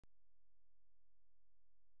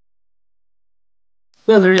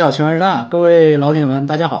乐子是小，情怀是大。各位老铁们，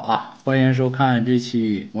大家好啊！欢迎收看这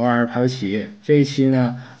期魔玩排排齐。这一期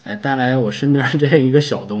呢，带来我身边这一个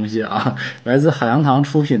小东西啊，来自海洋堂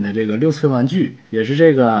出品的这个6寸玩具，也是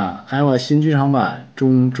这个 EVA 新剧场版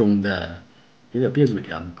中的，有点别嘴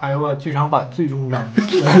啊。EVA 剧场版最终章。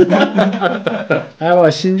EVA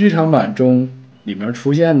新剧场版中里面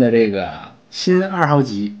出现的这个新2号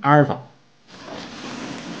机阿尔法。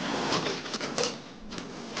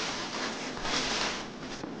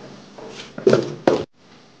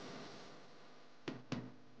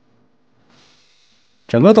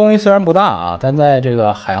整个东西虽然不大啊，但在这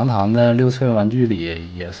个海洋堂的6寸玩具里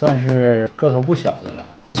也算是个头不小的了。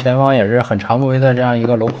前方也是很常规的这样一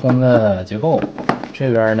个镂空的结构。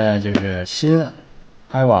这边呢就是新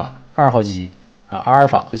EVA 2号机啊，阿尔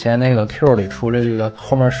法。之前那个 Q 里出了这个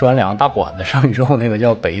后面拴两个大管子上宇宙那个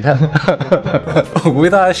叫贝塔。我估计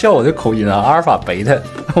大家笑我的口音啊，阿尔法贝塔，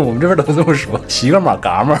我们这边都这么说，洗个码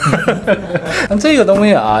嘎嘛。但这个东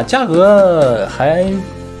西啊，价格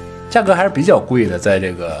还是比较贵的，在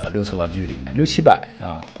这个6寸玩具里，600-700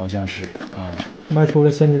啊，好像是啊，卖出了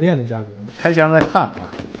仙之恋的价格。开箱再看啊。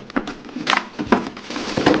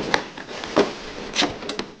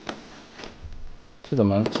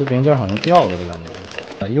这零件好像掉了的感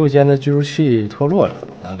觉。右肩的聚入器脱落了，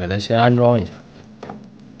给它先安装一下，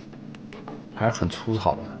还是很粗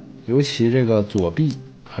糙的。尤其这个左臂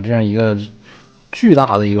啊，这样一个巨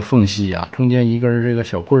大的一个缝隙啊，中间一根这个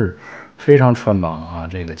小棍儿。非常穿帮啊，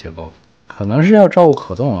这个结构可能是要照顾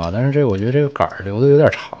可动啊，但是我觉得这个杆儿留的有点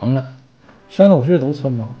长了。山口式都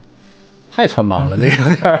穿帮，太穿帮了，这个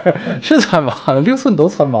有点是穿帮了，6寸都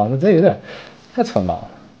穿帮了，这有点太穿帮了。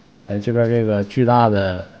哎，这边这个巨大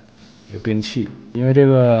的一个兵器，因为这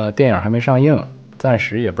个电影还没上映，暂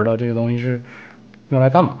时也不知道这个东西是用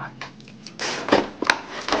来干嘛。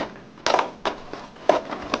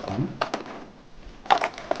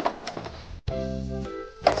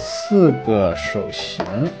4个手型，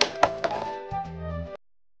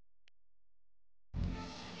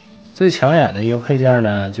最抢眼的一个配件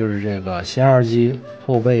呢，就是这个新2机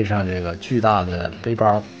后背上这个巨大的背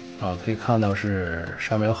包啊，可以看到是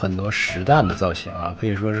上面有很多实弹的造型啊，可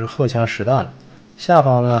以说是荷枪实弹了。下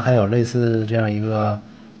方呢还有类似这样一个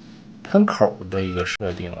喷口的一个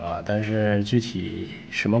设定啊，但是具体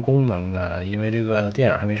什么功能呢？因为这个电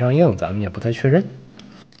影还没上映，咱们也不太确认。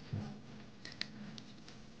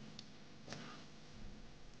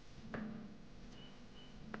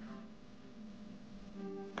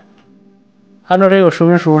按照这个说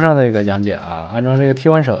明书上的一个讲解啊，安装这个替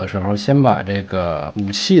换手的时候，先把这个武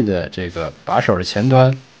器的这个把手的前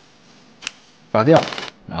端拔掉，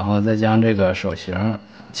然后再将这个手型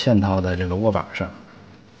嵌套在这个握把上。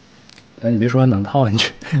你别说能套进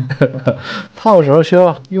去，套的时候需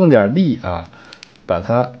要用点力啊，把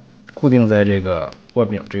它固定在这个握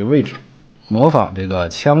柄这个位置。模仿这个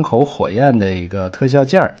枪口火焰的一个特效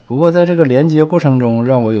件，不过在这个连接过程中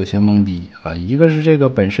让我有些懵逼啊。一个是这个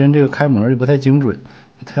本身这个开模就不太精准，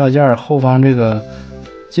特效件后方这个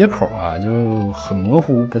接口啊就很模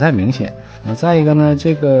糊，不太明显。再一个呢，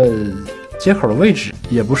这个接口的位置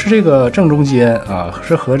也不是这个正中间啊，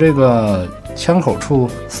是和这个枪口处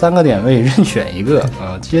3个点位任选一个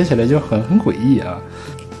啊，接起来就很诡异啊。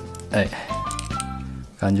哎，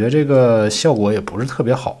感觉这个效果也不是特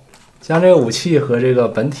别好。将这个武器和这个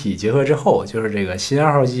本体结合之后，就是这个新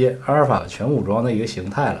2号机阿尔法全武装的一个形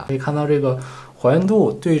态了。可以看到这个还原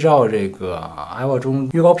度对照这个 EVA 中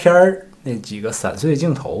预告片那几个散碎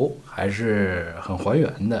镜头还是很还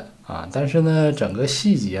原的啊。但是呢，整个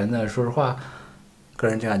细节呢，说实话，个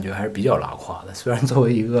人感觉还是比较拉胯的。虽然作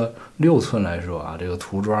为一个6寸来说啊，这个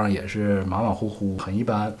涂装也是马马虎虎，很一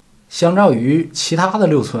般。相较于其他的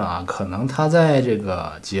6寸啊，可能它在这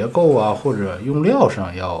个结构啊或者用料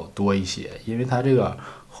上要多一些，因为它这个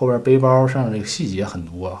后边背包上这个细节很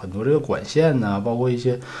多这个管线呢，包括一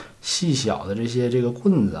些细小的这个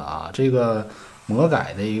棍子啊，这个魔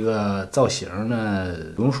改的一个造型呢，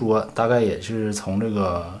不用说，大概也是从这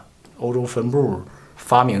个欧洲分部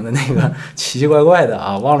发明的那个奇奇怪怪的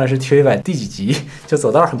啊，忘了是 T100第几集，就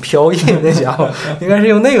走道很飘逸那家伙，应该是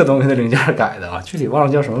用那个东西的零件改的啊，具体忘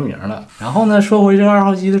了叫什么名了。然后呢，说回这个2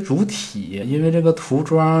号机的主体，因为这个涂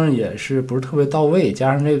装也是不是特别到位，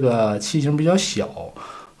加上这个器型比较小，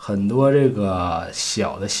很多这个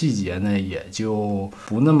小的细节呢也就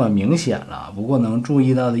不那么明显了。不过能注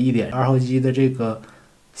意到的一点，2号机的这个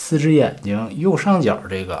4只眼睛右上角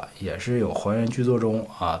这个也是有还原剧作中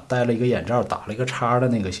啊戴了一个眼罩打了一个叉的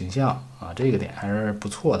那个形象啊，这个点还是不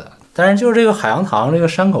错的。但是就是这个海洋堂这个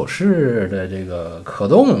山口式的这个可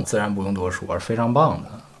动自然不用多说，是非常棒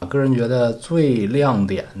的个人觉得最亮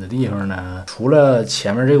点的地方呢，除了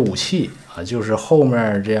前面这个武器啊，就是后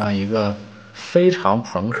面这样一个非常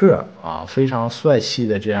朋克啊、非常帅气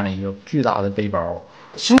的这样一个巨大的背包。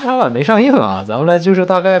新插版没上映啊，咱们来就是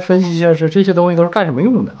大概分析一下是这些东西都是干什么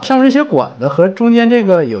用的。上面这些管子和中间这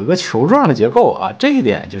个有一个球状的结构啊，这一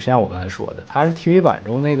点就像我刚才说的，它是 TV 版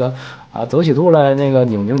中那个走起路来那个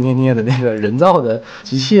扭扭捏捏的那个人造的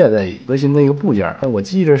机械的核心的一个部件。我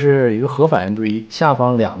记着是一个核反应堆，下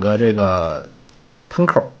方2个这个喷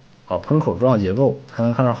口啊，喷口状结构，它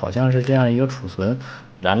能看到好像是这样一个储存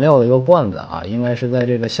燃料的一个罐子啊，应该是在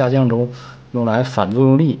这个下降中用来反作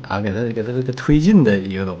用力啊，给它推进的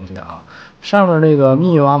一个东西啊。上面那个密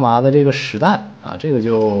密麻麻的这个实弹啊，这个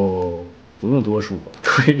就不用多说。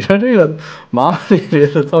腿上这个麻麻咧咧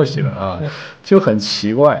的造型啊，就很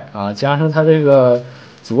奇怪啊，加上它这个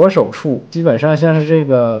左手处基本上像是这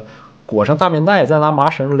个裹上大棉袋，再拿麻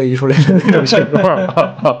绳勒出来的那种形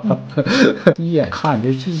状。第一眼看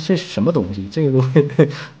这什么东西？这个东西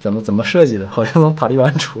怎么设计的？好像从塔利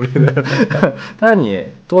班出来的。但是你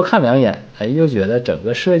多看2眼，哎，就觉得整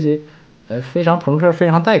个设计，非常朋克，非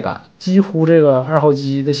常带感，几乎这个2号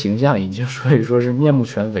机的形象已经所以说是面目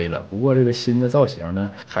全非了。不过这个新的造型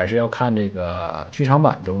呢，还是要看这个剧场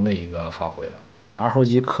版中的一个发挥了。2号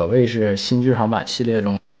机可谓是新剧场版系列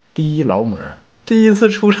中第一劳模。第一次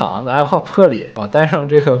出场，咱还破脸啊！带上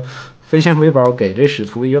这个飞行背包，给这使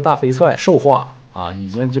徒一个大飞踹，兽化啊，已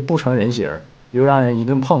经就不成人形，又让人一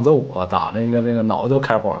顿胖揍啊，打那个脑袋都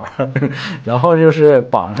开花。然后就是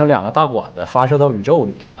绑上2个大管子，发射到宇宙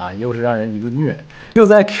里啊，又是让人一顿虐。又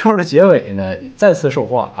在 Q 的结尾呢，再次兽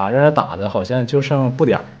化啊，让人打的好像就剩不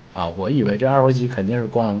点儿。啊，我以为这2号机肯定是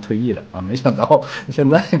光荣退役了啊，没想到现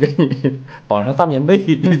在给你绑上大棉被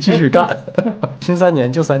继续干。新3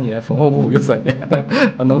年就3年，缝后补又3年，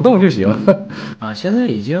能动就行啊。现在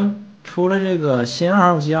已经出了这个新2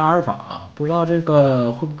号机阿尔法啊，不知道这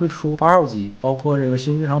个会不会出8号机，包括这个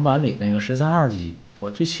新剧场版里那个13号机。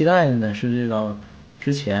我最期待的呢是这个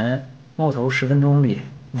之前冒头10分钟里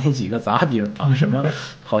那几个杂兵啊，什么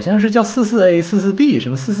好像是叫44A、44B、什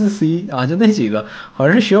么44C 啊，就那几个，好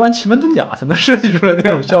像是学完奇门遁甲才能设计出来那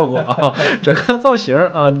种效果啊。整个造型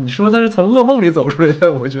啊，你说他是从噩梦里走出来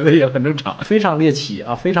的，我觉得也很正常，非常猎奇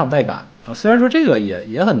啊，非常带感啊。虽然说这个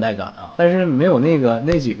也很带感啊，但是没有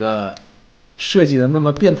那几个设计的那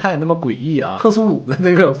么变态、那么诡异啊，克苏鲁的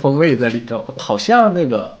那个风味在里头。好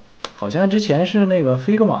像之前是那个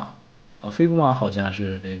飞格玛啊，飞格玛好像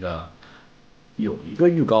是那个。有一个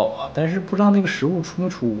预告啊，但是不知道那个实物出没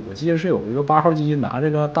出。我记得是有一个8号机拿这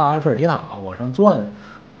个大阿尔提塔往上转，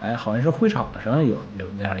哎，好像是会场上有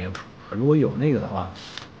那样一个图。如果有那个的话，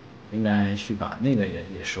应该去把那个也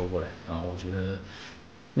收过来啊。我觉得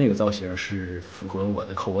那个造型是符合我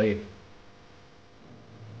的口味。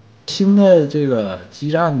新的这个机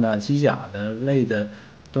战的、机甲的类的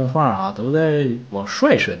动画啊，都在往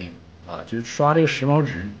帅设定啊，就是刷这个时髦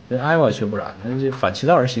值。这艾娃却不然，那这反其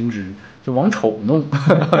道而行之。就往丑弄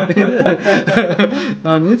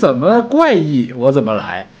啊！你怎么怪异，我怎么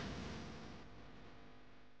来。